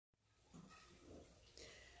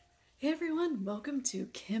Hey everyone, welcome to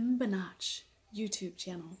Kim Monat YouTube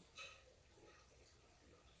channel.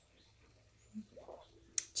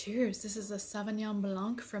 Cheers, this is a Sauvignon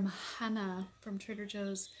Blanc from Hannah from Trader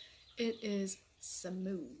Joe's. It is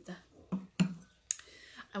smooth.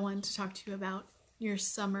 I wanted to talk to you about your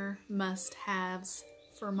summer must-haves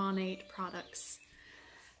for Monat products.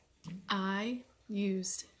 I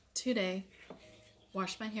used today,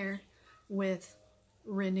 washed my hair with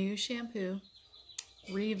Renew shampoo,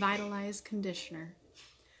 Revitalize conditioner.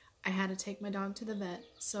 I had to take my dog to the vet,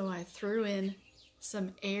 so I threw in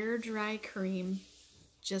some air dry cream,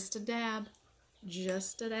 just a dab,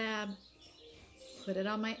 put it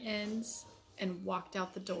on my ends, and walked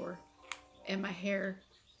out the door. And my hair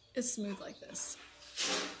is smooth like this.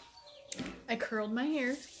 I curled my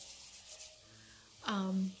hair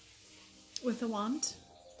with a wand,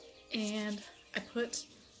 and I put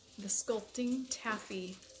the sculpting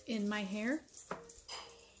taffy in my hair.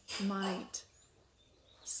 Monat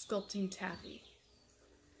sculpting taffy,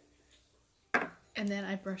 and then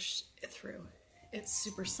I brushed it through. It's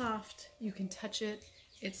super soft, you can touch it,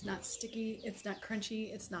 it's not sticky, it's not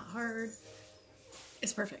crunchy, it's not hard,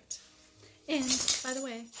 it's perfect. And by the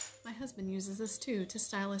way, my husband uses this too to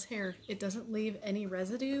style his hair. It doesn't leave any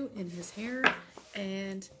residue in his hair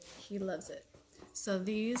and he loves it. So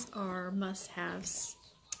these are must-haves.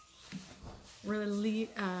 Really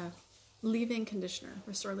leave-in conditioner,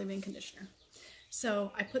 restore leave-in conditioner.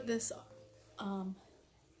 So I put this in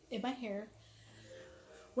my hair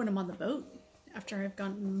when I'm on the boat. After I've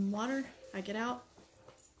gone in water, I get out,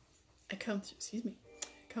 I comb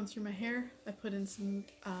through my hair, I put in some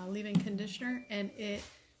leave-in conditioner, and it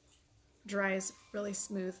dries really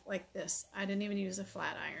smooth like this. I didn't even use a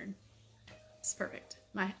flat iron. It's perfect.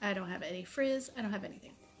 I don't have any frizz, I don't have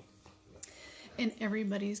anything. And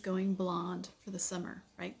everybody's going blonde for the summer,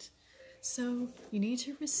 right? So you need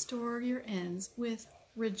to restore your ends with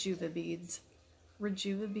Rejuva beads.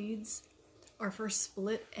 Rejuva beads are for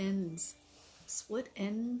split ends. Split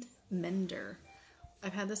end mender.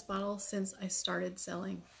 I've had this bottle since I started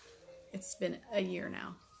selling. It's been a year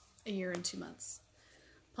now. A year and 2 months.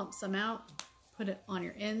 Pump some out. Put it on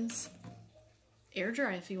your ends. Air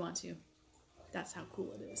dry if you want to. That's how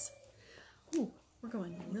cool it is. Ooh, we're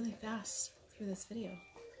going really fast through this video.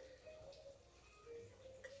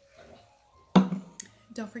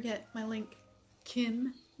 Don't forget my link,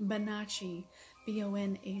 KimBonacci,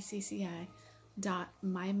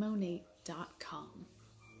 BONACCI.mymonat.com.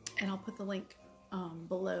 And I'll put the link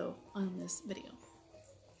below on this video.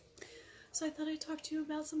 So I thought I'd talk to you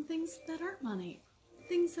about some things that aren't Monat,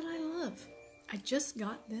 things that I love. I just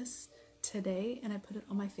got this today and I put it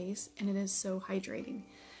on my face and it is so hydrating.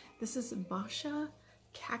 This is Basha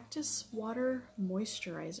Cactus Water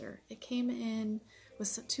Moisturizer. It came in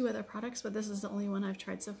with 2 other products, but this is the only one I've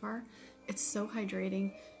tried so far. It's so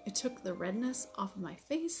hydrating. It took the redness off of my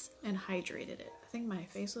face and hydrated it. I think my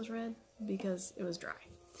face was red because it was dry.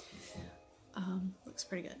 Looks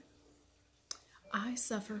pretty good. I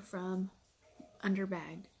suffer from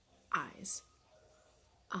underbagged eyes.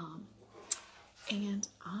 And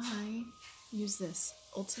I use this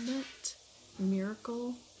Ultimate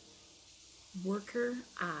Miracle Worker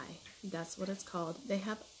Eye. That's what it's called. They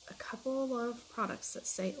have a couple of products that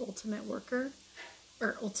say Ultimate Worker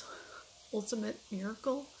or Ultimate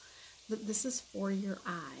Miracle, but this is for your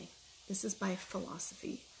eye. This is by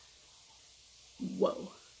Philosophy.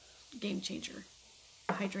 Whoa, game changer.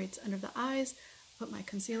 Hydrates under the eyes, put my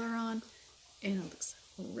concealer on, and it looks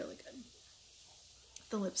really good.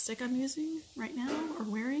 The lipstick I'm using right now, or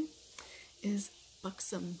wearing, is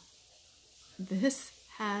Buxom. This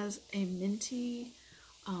has a minty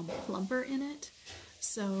plumper in it,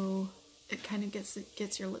 so it kind of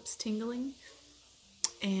gets your lips tingling,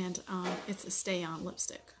 and it's a stay-on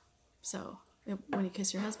lipstick, so when you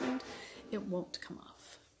kiss your husband, it won't come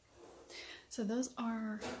off. So those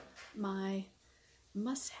are my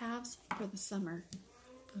must-haves for the summer.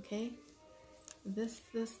 Okay, this,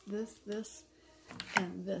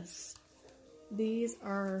 and this. These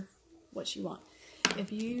are what you want.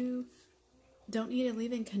 If you don't need a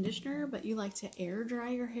leave-in conditioner, but you like to air dry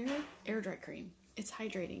your hair, air dry cream. It's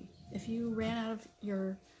hydrating. If you ran out of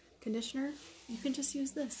your conditioner, you can just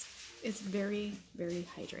use this. It's very, very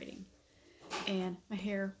hydrating. And my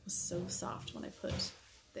hair was so soft when I put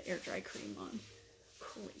the air dry cream on.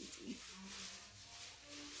 Crazy.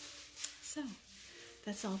 So,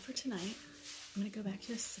 that's all for tonight. I'm going to go back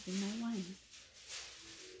to sipping my wine.